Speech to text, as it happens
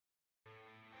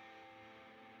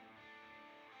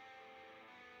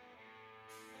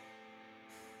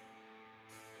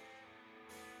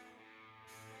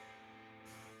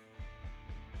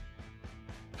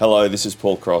Hello, this is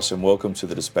Paul Cross and welcome to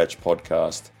the Dispatch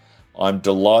podcast. I'm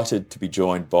delighted to be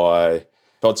joined by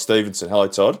Todd Stephenson. Hello,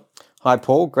 Todd. Hi,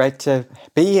 Paul. Great to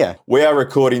be here. We are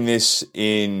recording this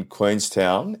in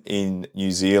Queenstown in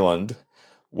New Zealand,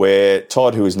 where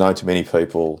Todd, who is known to many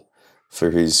people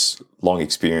for his long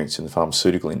experience in the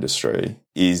pharmaceutical industry,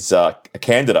 is a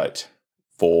candidate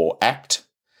for ACT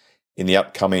in the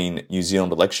upcoming New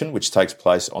Zealand election, which takes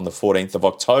place on the 14th of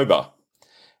October.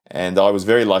 And I was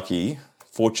very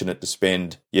fortunate to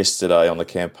spend yesterday on the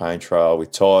campaign trail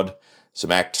with Todd,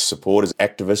 some ACT supporters,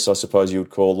 activists, I suppose you would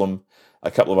call them, a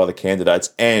couple of other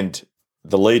candidates, and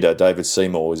the leader, David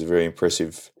Seymour, was a very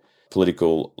impressive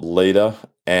political leader,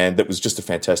 and it was just a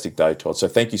fantastic day, Todd. So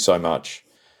thank you so much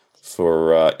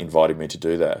for inviting me to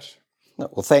do that.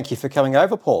 Well, thank you for coming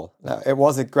over, Paul. It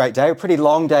was a great day, a pretty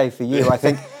long day for you. I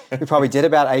think we probably did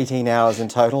about 18 hours in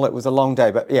total. It was a long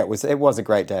day, but yeah, it was a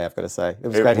great day, I've got to say. It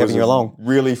was great having you along.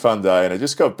 Really fun day, and it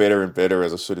just got better and better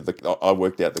as I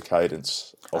worked out the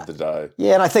cadence of the day.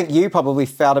 Yeah, and I think you probably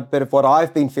felt a bit of what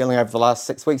I've been feeling over the last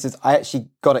 6 weeks is I actually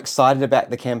got excited about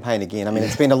the campaign again. I mean,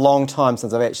 it's been a long time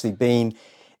since I've actually been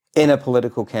in a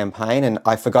political campaign, and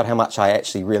I forgot how much I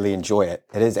actually really enjoy it.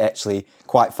 It is actually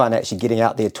quite fun actually getting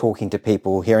out there, talking to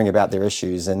people, hearing about their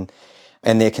issues and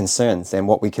their concerns and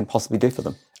what we can possibly do for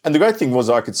them. And the great thing was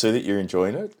I could see that you're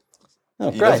enjoying it.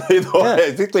 Oh, great.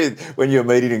 Particularly when you're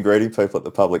meeting and greeting people at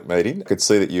the public meeting, I could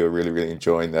see that you were really, really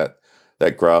enjoying that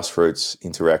grassroots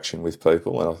interaction with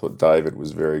people. And I thought David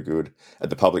was very good at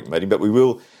the public meeting. But we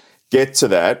will get to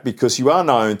that because you are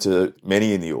known to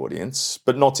many in the audience,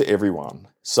 but not to everyone.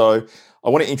 So I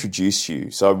want to introduce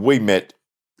you. So we met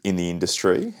in the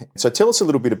industry. So tell us a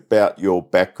little bit about your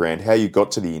background, how you got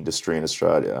to the industry in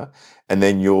Australia, and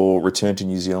then your return to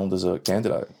New Zealand as a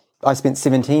candidate. I spent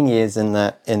 17 years in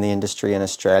the industry in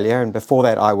Australia, and before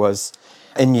that I was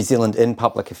in New Zealand in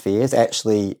public affairs.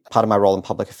 Actually, part of my role in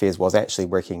public affairs was actually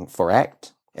working for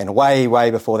ACT. And way,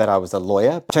 way before that, I was a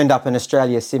lawyer. Turned up in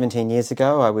Australia 17 years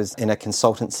ago. I was in a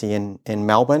consultancy in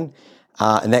Melbourne.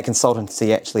 And that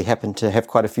consultancy actually happened to have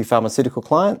quite a few pharmaceutical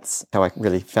clients. How I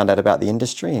really found out about the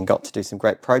industry and got to do some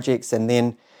great projects. And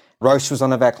then Roche was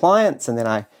one of our clients. And then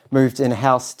I moved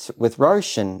in-house with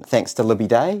Roche. And thanks to Libby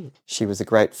Day, she was a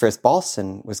great first boss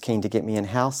and was keen to get me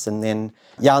in-house. And then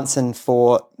Janssen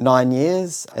for 9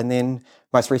 years. And then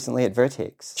most recently at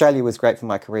Vertex. Australia was great for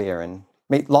my career and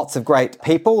meet lots of great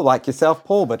people like yourself,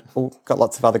 Paul, but got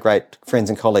lots of other great friends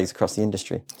and colleagues across the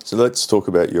industry. So let's talk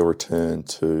about your return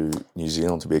to New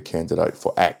Zealand to be a candidate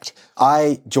for ACT.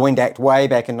 I joined ACT way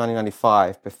back in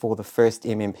 1995 before the first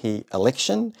MMP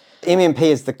election. MMP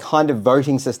is the kind of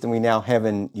voting system we now have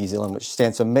in New Zealand, which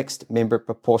stands for Mixed Member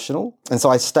Proportional. And so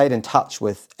I stayed in touch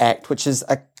with ACT, which is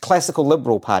a classical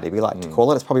liberal party, we like to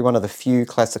call it. It's probably one of the few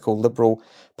classical liberal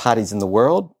parties in the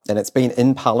world, and it's been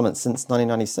in Parliament since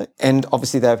 1996. And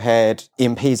obviously they've had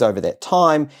MPs over that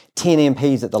time, 10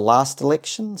 MPs at the last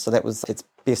election, so that was its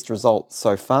best result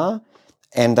so far.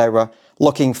 And they were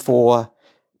looking for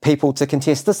people to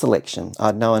contest this election.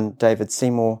 I'd known David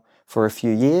Seymour for a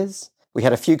few years. We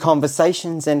had a few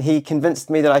conversations and he convinced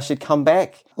me that I should come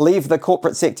back, leave the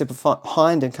corporate sector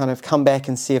behind and kind of come back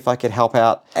and see if I could help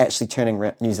out actually turning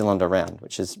New Zealand around,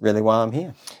 which is really why I'm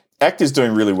here. ACT is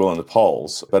doing really well in the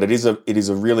polls, but it is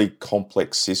a really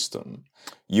complex system.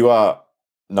 You are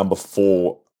number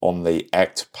 4 on the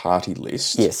ACT party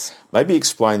list. Yes. Maybe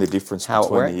explain the difference between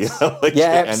the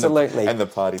election and the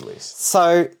party list.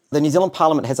 So the New Zealand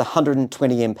Parliament has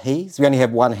 120 MPs. We only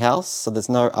have one house, so there's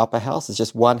no upper house. It's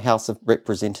just one House of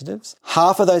Representatives.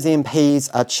 Half of those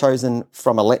MPs are chosen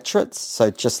from electorates,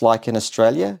 so just like in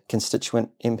Australia,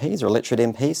 constituent MPs or electorate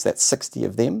MPs, so that's 60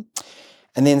 of them.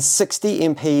 And then 60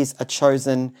 MPs are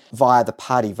chosen via the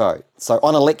party vote. So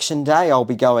on election day, I'll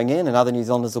be going in and other New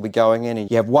Zealanders will be going in and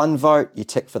you have one vote, you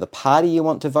tick for the party you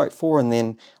want to vote for, and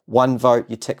then one vote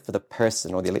you tick for the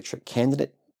person or the electorate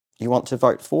candidate you want to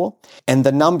vote for. And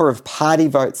the number of party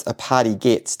votes a party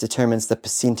gets determines the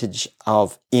percentage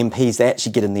of MPs they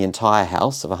actually get in the entire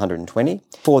House of 120.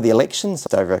 For the elections,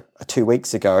 over 2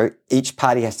 weeks ago, each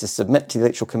party has to submit to the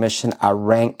Electoral Commission a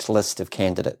ranked list of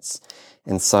candidates.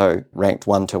 And so ranked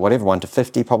 1 to whatever, 1 to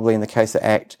 50 probably in the case of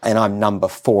ACT, and I'm number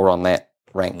 4 on that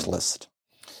ranked list.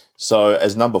 So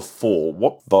as number 4,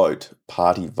 what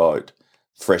party vote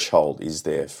threshold is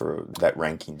there for that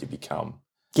ranking to become?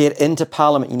 Get into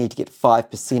Parliament, you need to get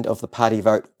 5% of the party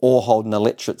vote or hold an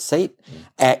electorate seat.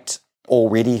 ACT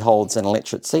already holds an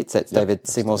electorate seat, so that's David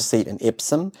Seymour's seat in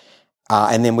Epsom.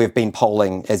 And then we've been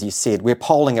polling, as you said, we're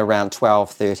polling around 12,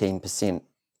 13%.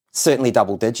 Certainly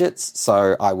double digits,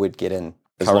 so I would get in.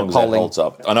 As long as that holds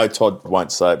up. I know Todd won't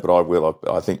say it, but I will.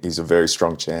 I think there's a very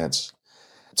strong chance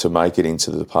to make it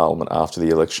into the parliament after the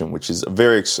election, which is a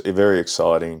very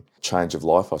exciting change of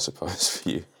life, I suppose, for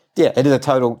you. Yeah, it is a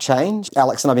total change.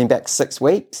 Alex and I have been back 6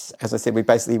 weeks. As I said, we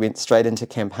basically went straight into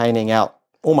campaigning out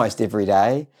almost every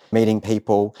day, meeting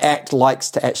people. ACT likes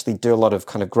to actually do a lot of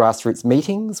kind of grassroots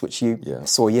meetings, which you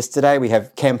saw yesterday. We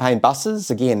have campaign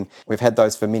buses. Again, we've had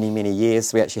those for many, many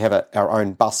years. We actually have our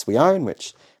own bus we own,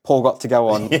 which Paul got to go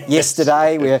on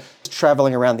yesterday. We're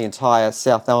travelling around the entire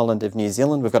South Island of New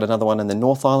Zealand. We've got another one in the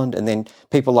North Island, and then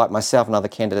people like myself and other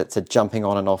candidates are jumping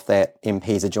on and off that.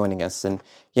 MPs are joining us, and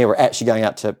we're actually going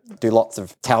out to do lots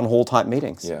of town hall type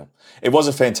meetings. Yeah. It was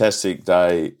a fantastic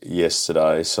day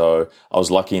yesterday, so I was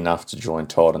lucky enough to join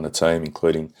Todd and the team,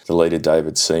 including the leader,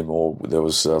 David Seymour. There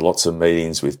was lots of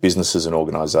meetings with businesses and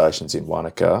organisations in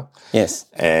Wanaka. Yes.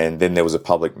 And then there was a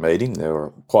public meeting. There were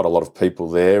quite a lot of people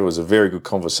there. It was a very good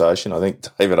conversation. I think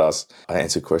David I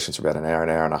answered questions for about an hour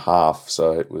and a half,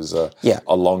 so it was a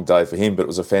long day for him, but it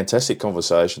was a fantastic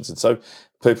conversation. And so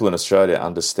people in Australia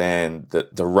understand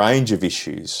that the range of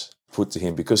issues put to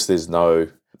him, because there's no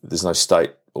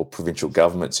state or provincial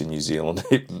governments in New Zealand,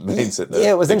 it means that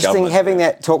it was interesting having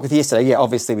that talk with you yesterday. Yeah,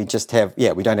 obviously we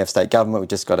don't have state government. We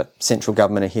just got a central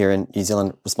government here in New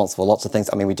Zealand responsible for lots of things.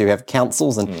 I mean, we do have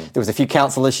councils, and there was a few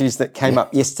council issues that came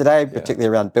up yesterday, particularly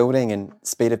around building and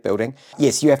speed of building.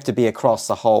 Yes, you have to be across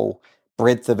the whole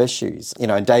breadth of issues.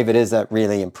 And David is a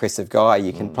really impressive guy.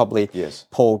 You can probably,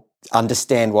 Paul,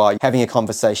 understand why having a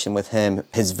conversation with him,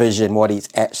 his vision, what he's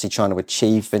actually trying to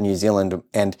achieve for New Zealand,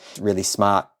 and really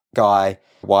smart guy,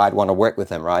 why I'd want to work with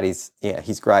him, right?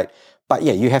 He's great. But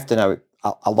you have to know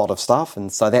a lot of stuff.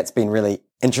 And so that's been really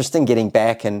interesting, getting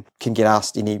back, and can get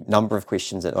asked any number of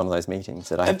questions at one of those meetings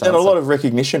that I have done. And a lot of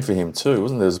recognition for him too,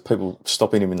 wasn't there? There's people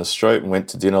stopping him in the street and went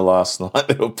to dinner last night.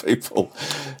 There were people.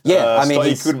 Yeah,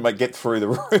 he couldn't get through the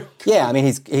room. Yeah, I mean,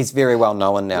 he's very well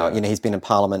known now. Yeah. He's been in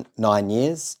Parliament 9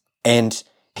 years, and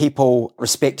people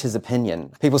respect his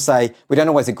opinion. People say, we don't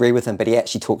always agree with him, but he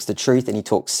actually talks the truth and he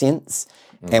talks sense.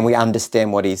 And we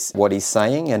understand what he's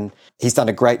saying, and he's done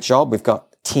a great job. We've got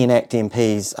 10 ACT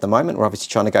MPs at the moment. We're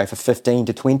obviously trying to go for 15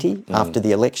 to 20 after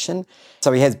the election.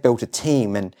 So he has built a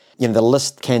team, and the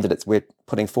list candidates we're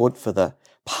putting forward for the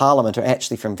Parliament are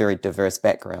actually from very diverse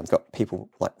backgrounds. We've got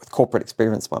people like with corporate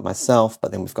experience like myself,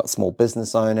 but then we've got small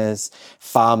business owners,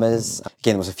 farmers.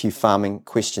 Again, there was a few farming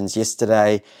questions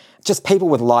yesterday. Just people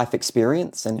with life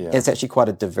experience, and it's actually quite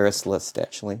a diverse list,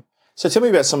 actually. So tell me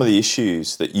about some of the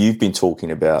issues that you've been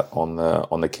talking about on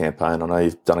the campaign. I know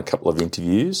you've done a couple of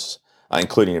interviews,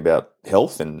 including about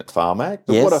health and Pharmac.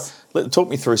 But talk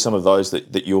me through some of those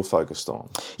that you're focused on.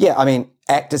 Yeah, I mean,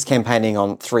 ACT is campaigning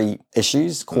on 3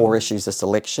 issues, core issues this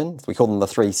election. We call them the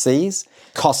 3 Cs.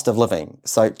 Cost of living.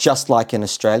 So just like in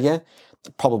Australia,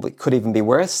 probably could even be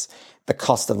worse. The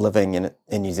cost of living in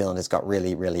New Zealand has got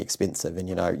really, really expensive. And,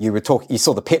 you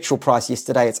saw the petrol price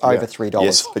yesterday. It's over $3.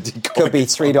 Yes, I did. Could be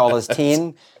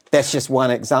 $3.10. That's just one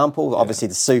example. Obviously,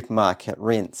 the supermarket,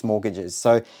 rents, mortgages.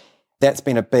 So that's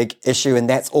been a big issue, and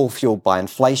that's all fueled by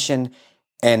inflation.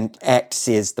 And ACT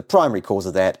says the primary cause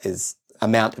of that is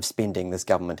amount of spending this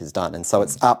government has done. And so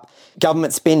it's up.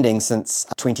 Government spending since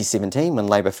 2017, when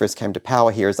Labor first came to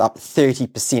power here, is up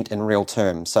 30% in real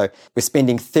terms. So we're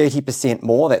spending 30%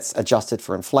 more, that's adjusted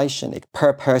for inflation,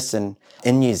 per person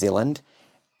in New Zealand.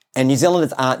 And New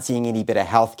Zealanders aren't seeing any better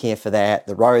healthcare for that.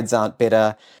 The roads aren't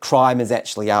better. Crime is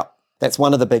actually up. That's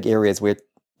one of the big areas we're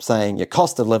saying your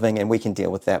cost of living, and we can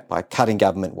deal with that by cutting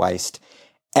government waste,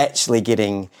 actually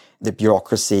getting the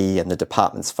bureaucracy and the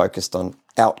departments focused on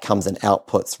outcomes and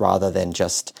outputs rather than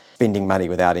just spending money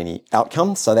without any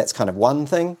outcomes. So that's kind of one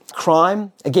thing.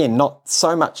 Crime, again, not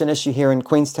so much an issue here in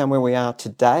Queenstown where we are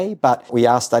today, but we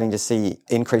are starting to see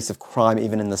increase of crime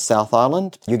even in the South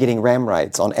Island. You're getting ram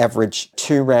raids, on average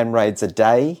 2 ram raids a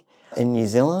day in New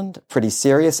Zealand. Pretty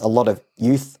serious. A lot of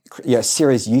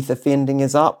serious youth offending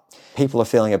is up. People are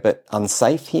feeling a bit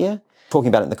unsafe here. Talking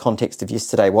about it in the context of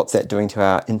yesterday, what's that doing to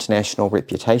our international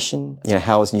reputation?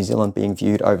 How is New Zealand being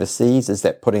viewed overseas? Is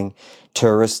that putting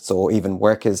tourists or even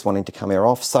workers wanting to come here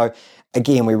off? So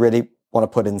again, we really want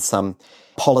to put in some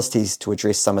policies to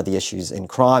address some of the issues in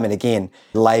crime. And again,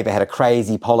 Labor had a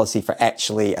crazy policy for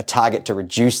actually a target to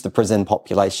reduce the prison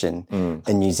population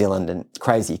in New Zealand, and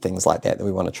crazy things like that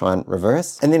we want to try and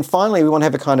reverse. And then finally, we want to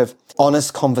have a kind of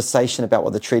honest conversation about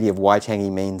what the Treaty of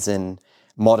Waitangi means in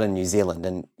modern New Zealand.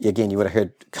 And again, you would have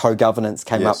heard co-governance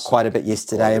came up quite a bit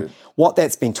yesterday. And what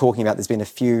that's been talking about, there's been a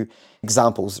few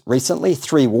examples recently.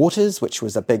 3 Waters, which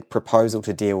was a big proposal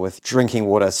to deal with drinking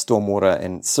water, stormwater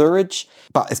and sewage.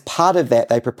 But as part of that,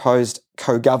 they proposed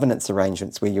co-governance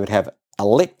arrangements where you would have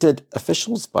elected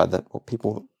officials by the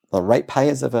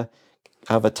ratepayers of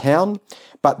a town,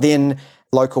 but then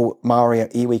local Maori or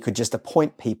iwi could just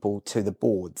appoint people to the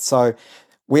board. So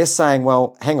we're saying,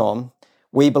 well, hang on,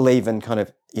 we believe in kind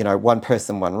of, one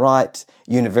person, one right,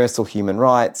 universal human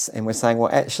rights. And we're saying, well,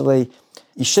 actually,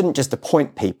 you shouldn't just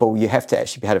appoint people. You have to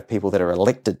actually have people that are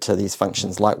elected to these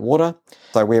functions like water.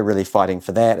 So we're really fighting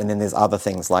for that. And then there's other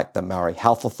things like the Maori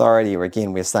Health Authority, where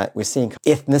again, we're seeing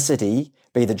ethnicity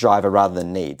be the driver rather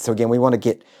than need. So again, we want to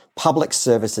get public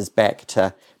services back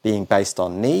to being based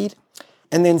on need.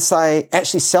 And then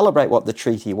actually celebrate what the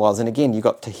treaty was. And again, you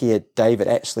got to hear David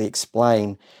actually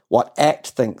explain what ACT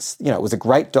thinks, it was a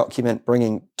great document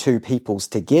bringing two peoples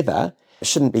together. It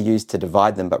shouldn't be used to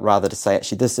divide them, but rather to say,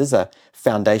 actually, this is a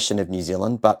foundation of New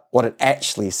Zealand. But what it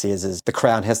actually says is the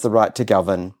Crown has the right to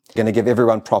govern, going to give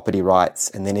everyone property rights,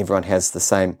 and then everyone has the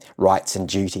same rights and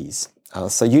duties.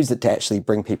 So use it to actually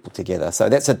bring people together. So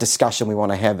that's a discussion we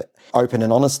want to have, open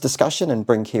and honest discussion, and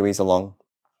bring Kiwis along.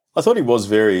 I thought he was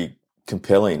very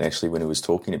compelling, actually, when he was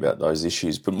talking about those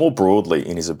issues, but more broadly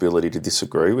in his ability to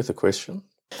disagree with the question.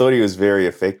 I thought he was very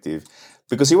effective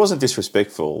because he wasn't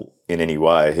disrespectful in any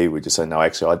way. He would just say, no,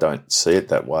 actually, I don't see it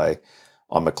that way.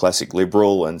 I'm a classic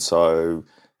liberal, and so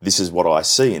this is what I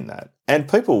see in that. And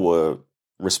people were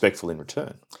respectful in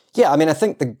return. Yeah, I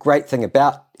think the great thing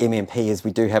about MMP is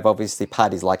we do have obviously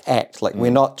parties like ACT. Like we're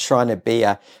not trying to be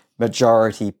a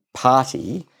majority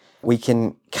party. We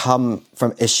can come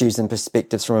from issues and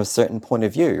perspectives from a certain point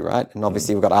of view, right? And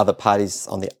obviously we've got other parties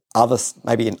on the other,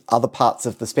 maybe in other parts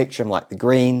of the spectrum, like the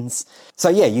Greens. So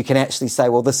yeah, you can actually say,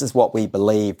 well, this is what we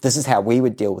believe. This is how we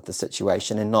would deal with the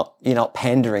situation, and you're not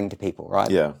pandering to people,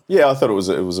 right? Yeah. Yeah, I thought it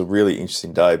was a really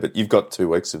interesting day, but you've got 2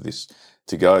 weeks of this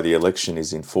to go. The election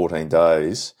is in 14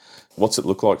 days. What's it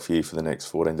look like for you for the next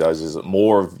 14 days? Is it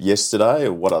more of yesterday,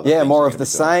 or what other things? Yeah, more of the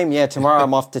same. Yeah, tomorrow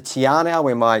I'm off to Tiana,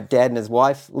 where my dad and his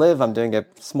wife live. I'm doing a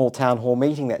small town hall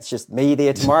meeting. That's just me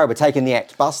there tomorrow. We're taking the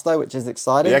ACT bus, though, which is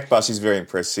exciting. The ACT bus is very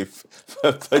impressive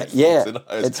for people to know.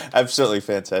 It's absolutely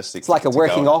fantastic. It's like a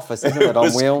working office, isn't it,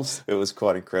 on wheels? It was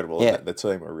quite incredible. Yeah. The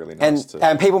team were really nice too.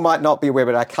 And people might not be aware,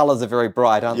 but our colours are very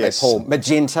bright, aren't they, Paul?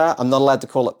 Magenta. I'm not allowed to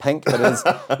call it pink, but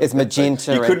it's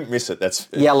magenta. You couldn't miss it. That's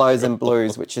fair. Yellows and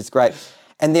blues, which is great.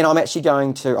 And then I'm actually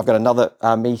I've got another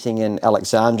meeting in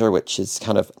Alexandra, which is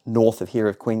kind of north of here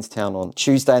of Queenstown, on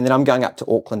Tuesday. And then I'm going up to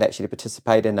Auckland actually to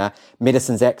participate in a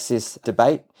medicines access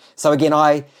debate. So again,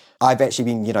 I've actually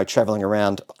been, travelling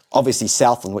around, obviously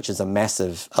Southland, which is a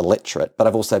massive electorate, but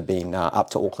I've also been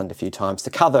up to Auckland a few times to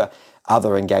cover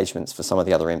other engagements for some of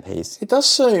the other MPs. It does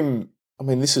seem,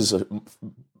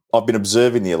 I've been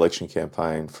observing the election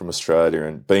campaign from Australia,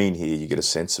 and being here, you get a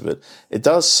sense of it. It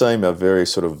does seem a very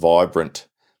sort of vibrant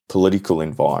political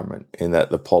environment in that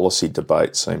the policy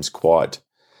debate seems quite,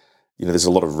 there's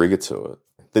a lot of rigour to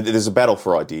it. There's a battle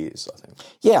for ideas, I think.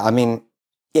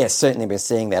 Yeah, certainly we're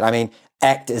seeing that.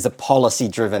 ACT is a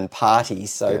policy-driven party,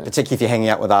 so particularly if you're hanging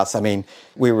out with us,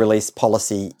 we release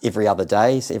policy every other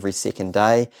day, so every second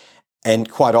day. And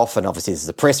quite often, obviously, this is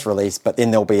a press release, but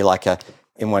then there'll be like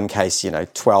in one case,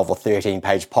 12 or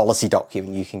 13-page policy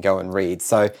document you can go and read.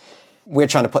 So we're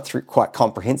trying to put through quite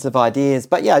comprehensive ideas.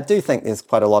 But yeah, I do think there's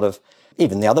quite a lot of,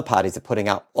 even the other parties are putting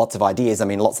up lots of ideas.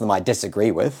 Lots of them I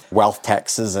disagree with, wealth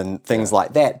taxes and things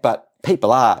like that. But people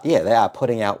they are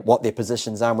putting out what their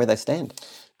positions are and where they stand.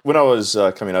 When I was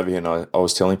coming over here and I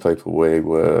was telling people we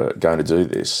were going to do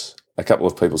this, a couple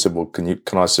of people said, well,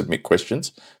 can I submit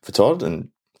questions for Todd? And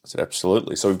I said,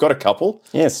 absolutely. So we've got a couple.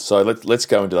 Yes. So let's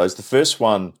go into those. The first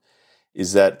one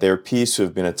is that there appears to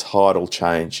have been a tidal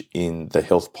change in the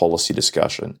health policy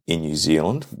discussion in New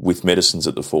Zealand, with medicines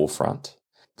at the forefront.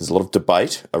 There's a lot of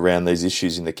debate around these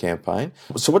issues in the campaign.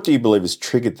 So what do you believe has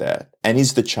triggered that? And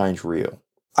is the change real?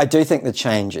 I do think the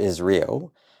change is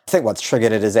real. I think what's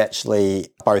triggered it is actually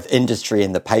both industry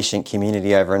and the patient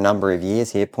community over a number of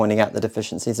years here pointing out the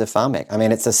deficiencies of Pharmac.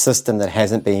 It's a system that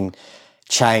hasn't been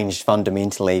changed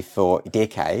fundamentally for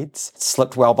decades,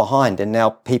 slipped well behind, and now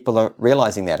people are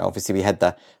realising that. Obviously, we had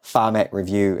the Pharmac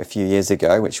review a few years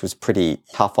ago, which was pretty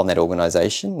tough on that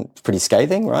organisation, pretty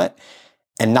scathing, right?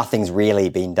 And nothing's really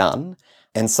been done.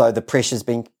 And so the pressure's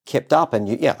been kept up. And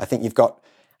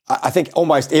I think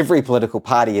almost every political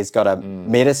party has got a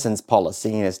medicines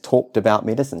policy and has talked about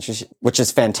medicines, which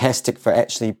is fantastic for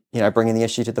actually, bringing the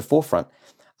issue to the forefront.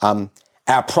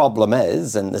 Our problem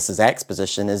is, and this is ACT's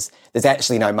position, is there's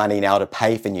actually no money now to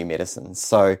pay for new medicines.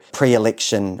 So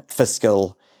pre-election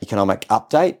fiscal economic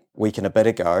update, week and a bit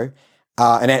ago,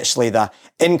 and actually the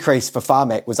increase for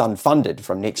Pharmac was unfunded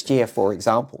from next year, for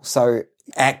example. So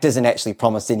ACT doesn't actually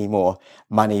promise any more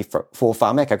money for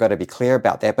Pharmac. I've got to be clear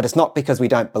about that. But it's not because we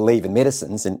don't believe in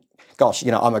medicines. And gosh,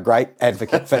 I'm a great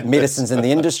advocate for medicines in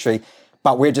the industry.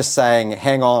 But we're just saying,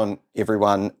 hang on,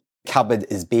 everyone. cupboard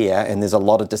is bare and there's a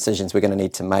lot of decisions we're going to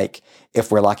need to make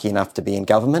if we're lucky enough to be in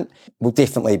government. We'll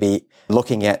definitely be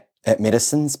looking at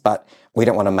medicines, but we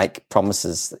don't want to make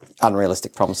promises,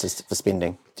 unrealistic promises for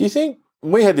spending. Do you think,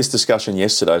 we had this discussion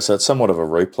yesterday, so it's somewhat of a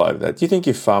replay of that. Do you think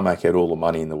if Pharmac had all the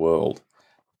money in the world,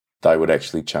 they would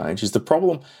actually change? Is the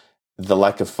problem the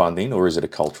lack of funding, or is it a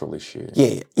cultural issue?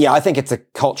 Yeah, I think it's a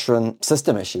culture and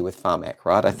system issue with Pharmac,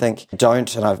 right? I think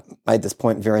and I've made this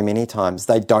point very many times,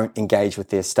 they don't engage with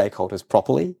their stakeholders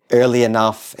properly, early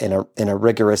enough in a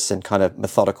rigorous and kind of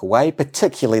methodical way,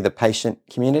 particularly the patient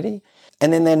community.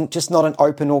 And then they're just not an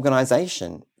open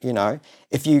organisation, you know.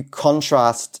 If you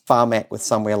contrast Pharmac with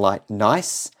somewhere like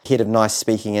NICE, head of NICE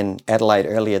speaking in Adelaide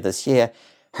earlier this year,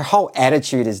 her whole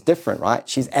attitude is different, right?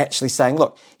 She's actually saying,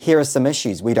 look, here are some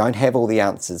issues. We don't have all the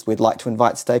answers. We'd like to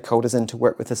invite stakeholders in to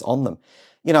work with us on them.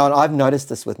 You know, and I've noticed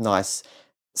this with NICE.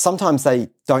 Sometimes they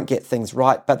don't get things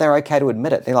right, but they're okay to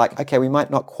admit it. They're like, okay, we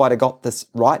might not quite have got this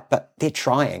right, but they're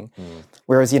trying.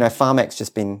 Whereas, you know, Pharmac's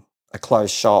just been a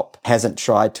closed shop, hasn't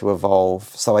tried to evolve.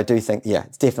 So I do think,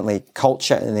 it's definitely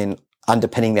culture, and then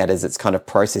underpinning that is its kind of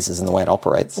processes and the way it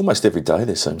operates. Almost every day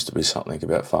there seems to be something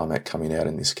about Pharmac coming out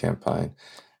in this campaign.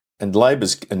 And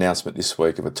Labor's announcement this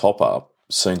week of a top-up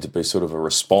seemed to be sort of a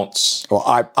response. Well,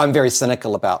 I'm very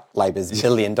cynical about Labor's $1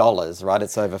 billion, right?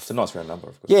 It's a nice round number,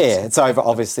 of course. Yeah, it's over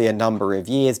obviously a number of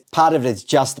years. Part of it is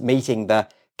just meeting the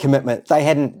commitment. They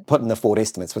hadn't put in the forward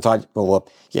estimates, which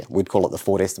we'd call it the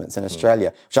forward estimates in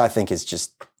Australia, which I think is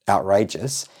just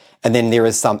outrageous. And then there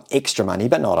is some extra money,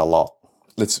 but not a lot.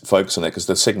 Let's focus on that, because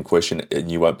the second question,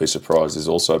 and you won't be surprised, is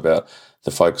also about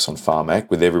the focus on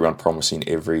Pharmac, with everyone promising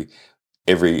every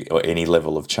or any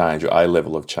level of change, or a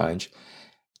level of change.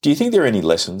 Do you think there are any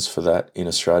lessons for that in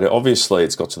Australia? Obviously,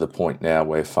 it's got to the point now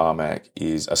where Pharmac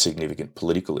is a significant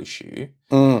political issue.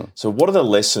 So what are the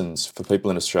lessons for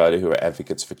people in Australia who are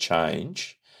advocates for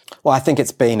change? Well, I think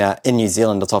it's been, in New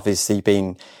Zealand, it's obviously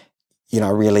been, you know,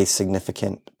 a really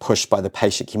significant push by the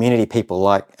patient community, people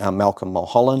like Malcolm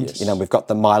Mulholland. Yes. You know, we've got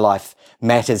the My Life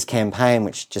Matters campaign,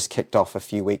 which just kicked off a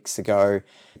few weeks ago.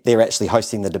 They're actually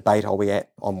hosting the debate I'll be at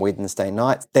on Wednesday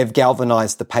night. They've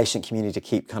galvanised the patient community to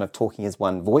keep kind of talking as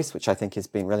one voice, which I think has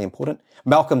been really important.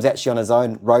 Malcolm's actually on his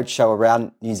own roadshow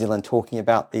around New Zealand talking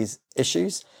about these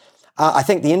issues. I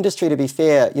think the industry, to be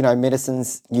fair, you know,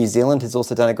 Medicines New Zealand has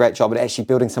also done a great job at actually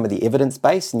building some of the evidence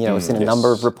base. And, you know, we've seen a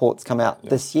number of reports come out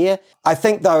this year. I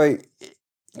think, though,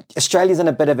 Australia's in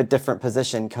a bit of a different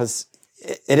position because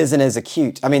it isn't as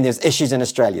acute. I mean, there's issues in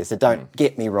Australia, so don't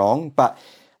get me wrong. But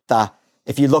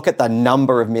if you look at the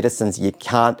number of medicines you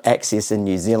can't access in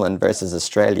New Zealand versus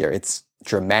Australia, it's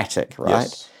dramatic, right?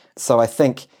 Yes. So I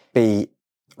think be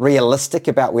realistic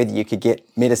about whether you could get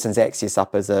medicines access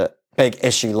up as a big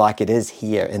issue like it is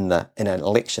here in an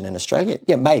election in Australia.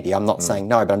 Yeah, maybe. I'm not saying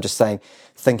no, but I'm just saying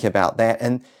think about that.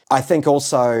 And I think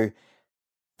also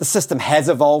the system has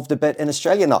evolved a bit in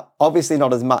Australia. Obviously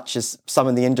not as much as some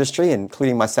in the industry,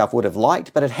 including myself, would have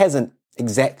liked, but it hasn't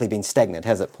exactly been stagnant,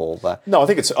 has it, Paul? No, I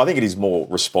think it is more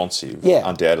responsive,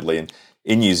 undoubtedly. And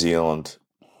in New Zealand,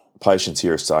 patients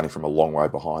here are starting from a long way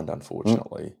behind,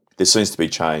 unfortunately. There seems to be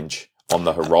change on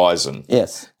the horizon,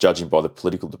 judging by the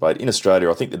political debate. In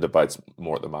Australia, I think the debate's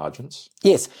more at the margins.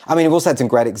 Yes. I mean, we've also had some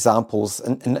great examples,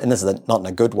 and this is not in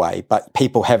a good way, but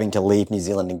people having to leave New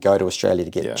Zealand and go to Australia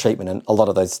to get treatment, and a lot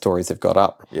of those stories have got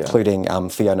up, including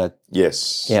Fiona.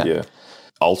 Yes,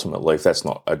 Ultimately, if that's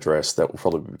not addressed, that will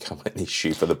probably become an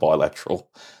issue for the bilateral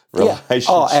relationship.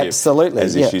 Oh, absolutely.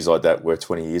 As issues like that were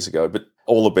 20 years ago. But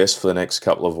all the best for the next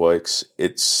couple of weeks.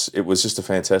 It was just a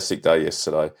fantastic day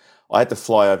yesterday. I had to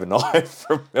fly overnight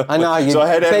from Melbourne. I know, so I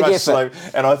had much sleep,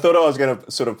 and I thought I was going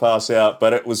to sort of pass out,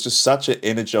 but it was just such an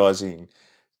energising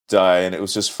day, and it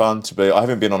was just fun to be. I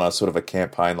haven't been on a sort of a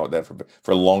campaign like that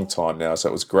for a long time now, so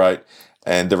it was great.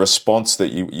 And the response that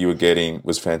you were getting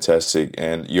was fantastic,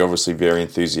 and you're obviously very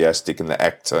enthusiastic, and the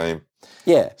ACT team.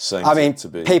 Yeah, I mean,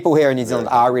 people here in New Zealand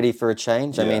are ready for a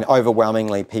change. I mean,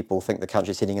 overwhelmingly, people think the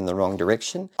country's heading in the wrong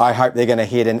direction. I hope they're going to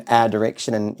head in our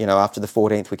direction, and you know, after the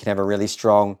 14th, we can have a really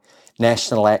strong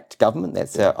national ACT government.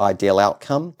 That's our ideal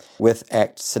outcome, with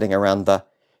ACT sitting around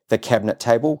the cabinet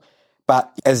table.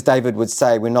 But as David would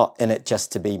say, we're not in it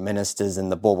just to be ministers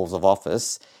and the baubles of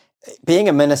office. Being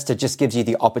a minister just gives you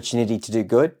the opportunity to do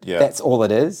good. Yeah. That's all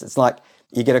it is. It's like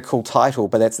you get a cool title,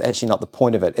 but that's actually not the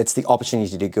point of it. It's the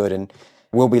opportunity to do good, and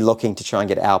we'll be looking to try and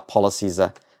get our policies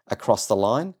across the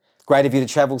line. Great of you to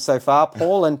travel so far,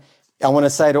 Paul, and I want to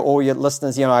say to all your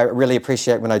listeners, I really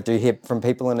appreciate when I do hear from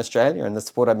people in Australia and the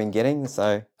support I've been getting.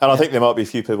 So, and I think there might be a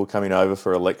few people coming over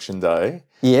for election day.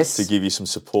 Yes. To give you some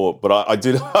support. But I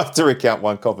did have to recount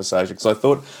one conversation because I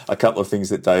thought a couple of things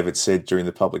that David said during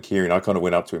the public hearing. I kind of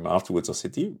went up to him afterwards. I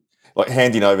said, do you like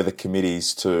handing over the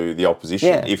committees to the opposition?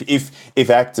 Yeah. If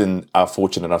Acton are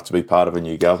fortunate enough to be part of a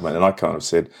new government, and I kind of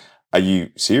said, are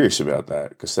you serious about that?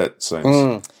 Because that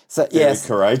seems very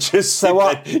courageous. So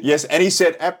what? Yes, and he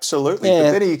said absolutely. Yeah.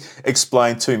 But then he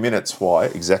explained 2 minutes why,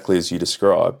 exactly as you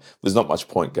described. There's not much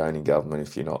point going in government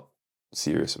if you're not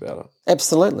serious about it.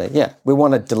 Absolutely, yeah. We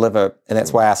want to deliver, and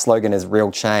that's why our slogan is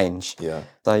real change. Yeah.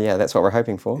 So, yeah, that's what we're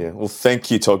hoping for. Yeah. Well,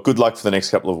 thank you, Todd. Good luck for the next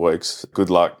couple of weeks. Good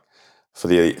luck for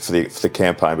the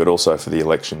campaign, but also for the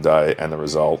election day and the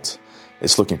result.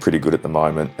 It's looking pretty good at the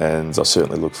moment, and I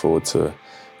certainly look forward to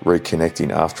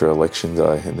reconnecting after election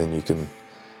day, and then you can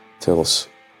tell us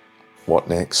what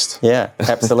next. Yeah,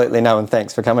 absolutely. No, and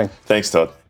thanks for coming. Thanks, Todd.